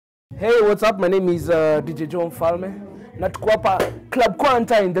Hey, what's up? My name is DJ Mfalme. Na tuko hapa Club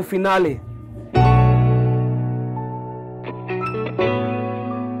Quarantine, the finale.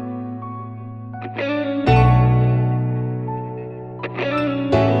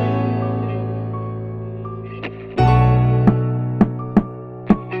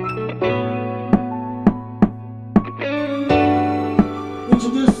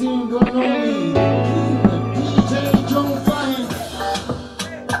 Introducing the lonely DJ Mfalme.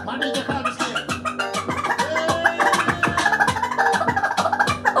 My DJ Carlos here.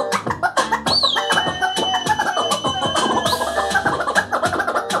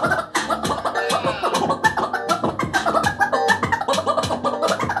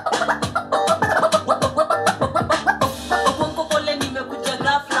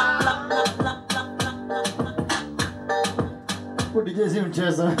 What did you say,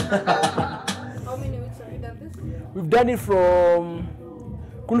 Chesa? How many weeks have you done this? We've done it from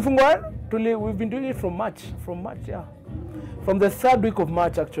Kulfungwan to we've been doing it from March. Yeah. From the 3rd week of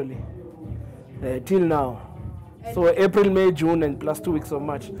March actually. Till now. So April, May, June and plus 2 weeks of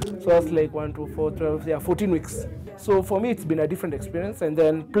March. So that's like 1, 2, 4, 12, yeah, 14 weeks. So for me it's been a different experience, and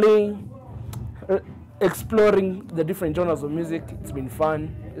then playing, exploring the different genres of music, it's been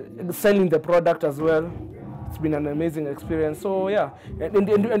fun. Selling the product as well. It's been an amazing experience. So yeah, and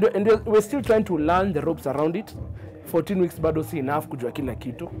we're still trying to learn the ropes around it. 14 weeks bado si enough kujua kila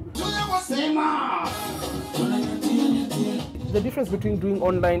kitu. The difference between doing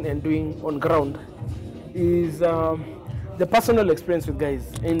online and doing on ground is the personal experience with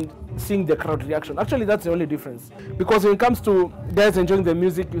guys and seeing the crowd reaction. Actually, that's the only difference. Because when it comes to guys enjoying the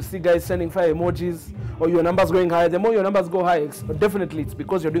music, you see guys sending fire emojis or your numbers going high. The more your numbers go high, definitely it's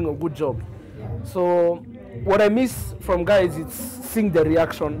because you're doing a good job. So what I miss from guys is seeing the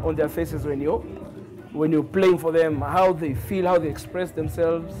reaction on their faces when you're playing for them, how they feel, how they express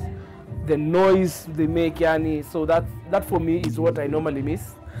themselves, the noise they make, yani. So that for me is what I normally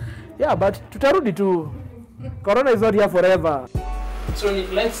miss. Yeah, but tutarudi tu. Corona is not here forever. So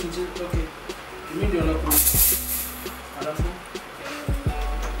lights in okay. Mimi ndio napo. Alafu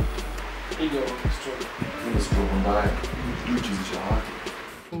ndio stroke mbaya.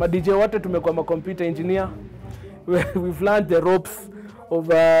 Ma DJ wote tumekuwa ma computer engineer. We've learned the ropes of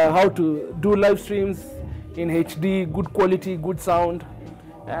how to do live streams in HD, good quality, good sound.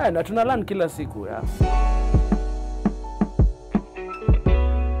 Yeah, na tuna learn kila siku, yeah.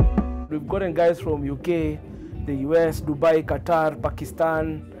 We've gotten guys from UK, the US, Dubai, Qatar,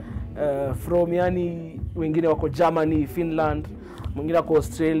 Pakistan, from yani wengine wako Germany, Finland, mwingine wako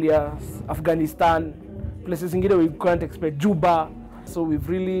Australia, Afghanistan, places ingine we can't expect, Juba. So we've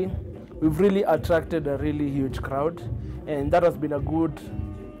really attracted a really huge crowd, and that has been a good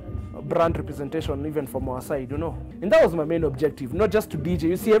brand representation even from our side, you know. And that was my main objective, not just to DJ.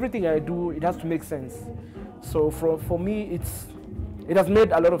 You see, everything I do, it has to make sense. So for me, it has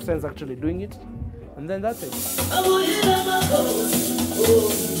made a lot of sense actually doing it, and then that's it.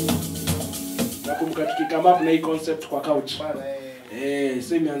 Nakumbuka tukikama up na hii concept kwa couch.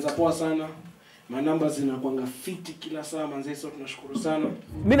 So imeanza poa sana. My numbers zinakuanga fiti kila saa manze, so tunashukuru sana.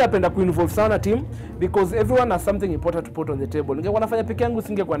 Mimi napenda kuinvolve sana team because everyone has something important to put on the table. Ningekuwa nafanya peke yangu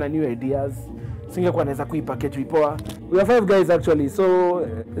singekuwa na new ideas. Singekuwa naweza kuipackage vipoa. We are 5 guys actually. So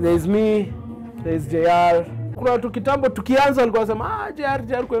there's me, there's JR. Kuna watu kitambo tukianza walikuwa wanasema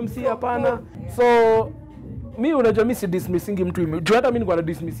JR kwa MC hapana. So mimi unajua mimi si dismissingi mtu ime. Hata mimi nilikuwa na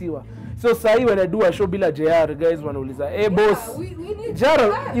dismissiwa. So sahi when I do a show bila JR, guys wanauliza, "Hey boss,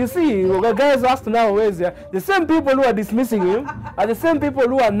 JR, you see, guys asked now where's there? The same people who are dismissing him are the same people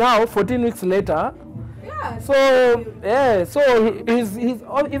who are now 14 weeks later." Yeah. So yeah, so he's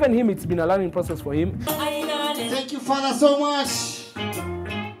even him, it's been a learning process for him. Thank you, Father, so much.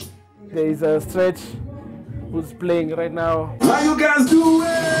 There is a Stretch who's playing right now. How you guys doing?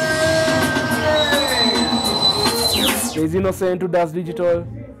 There's Innocent who does digital.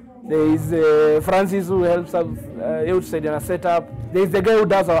 There is Francis who helps us outside in a setup. There is the guy who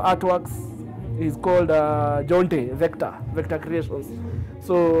does our artworks. He's called Jonte, Vector Creations.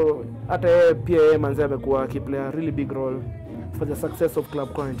 So at PA manze amekuwa play a really big role for the success of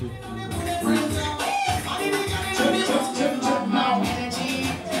Club Quarantine.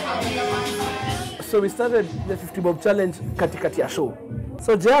 So we started the 50 Bob Challenge katikati ya show.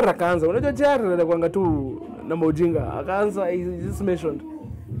 So JR akaanza. Unajua JR anakuanga tu na maujinga. Akaanza, he just mentioned,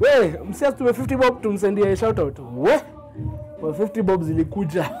 "We, msiasi tume 50 Bob tumsendie shout out." We, 50 Bob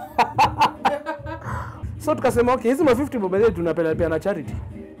zilikuja. So tukasema okay, hizi 50 Bob zetu tunapeleka na charity.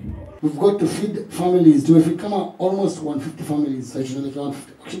 We've got to feed families. We've come almost 150 families. Actually,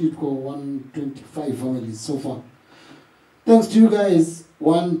 we've got 125 families so far. Thanks to you guys,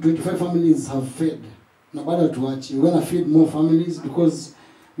 125 families have fed. Na bado tuachi. We're gonna feed more families because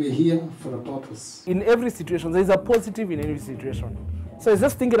we're here for a purpose. In every situation, there is a positive in every situation. So it's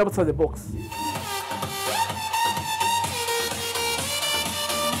just thinking outside the box.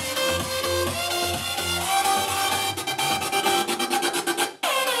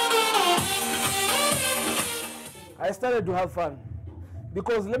 I started to have fun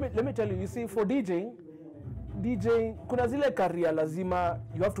because let me tell you, you see, for DJing, kuna zile career lazima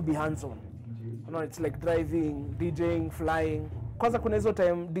you have to be hands-on. You know, it's like driving, DJing, flying. Kwanza kuna hizo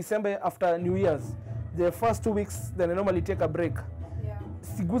time December after New Year's, the first 2 weeks, then I normally take a break. Yeah.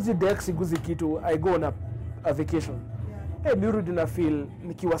 Siguzi deck, siguzi kitu, I go on a vacation. Yeah. Hey, nirudi na feel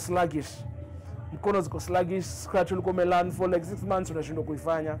nikiwa sluggish. Mkono ziko sluggish, scratch ulikuwa umelan for like 6 months unashindwa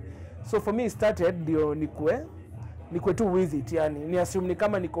kuifanya. So for me it started ndio nikwe tu with it, yani ni assume ni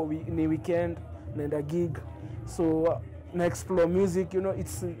kama ni weekend naenda gig, so na explore music, you know,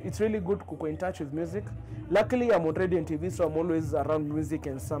 it's really good to go in touch with music. Luckily I'm on radio and TV, so I'm always around music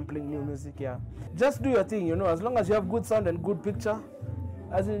and sampling new music. Yeah, just do your thing, you know, as long as you have good sound and good picture,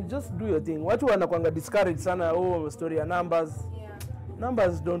 as in just do your thing. Watu wanakuanga discourage sana, oh, story ya numbers. Yeah.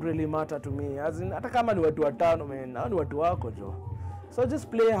 Numbers don't really matter to me, as in hata kama ni watu watano, man, hao ni watu wako jo. So just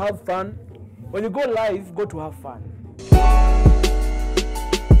play, have fun. When you go live, go to have fun.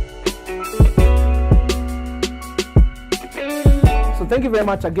 So thank you very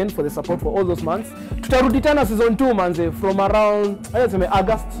much again for the support for all those months. Tutarudi tena season 2 manze, from around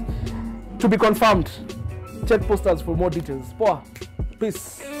August to be confirmed. Check posters for more details. Poa.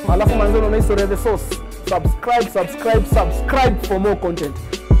 Peace. Alafu manze, unaona historia the source. Subscribe for more content.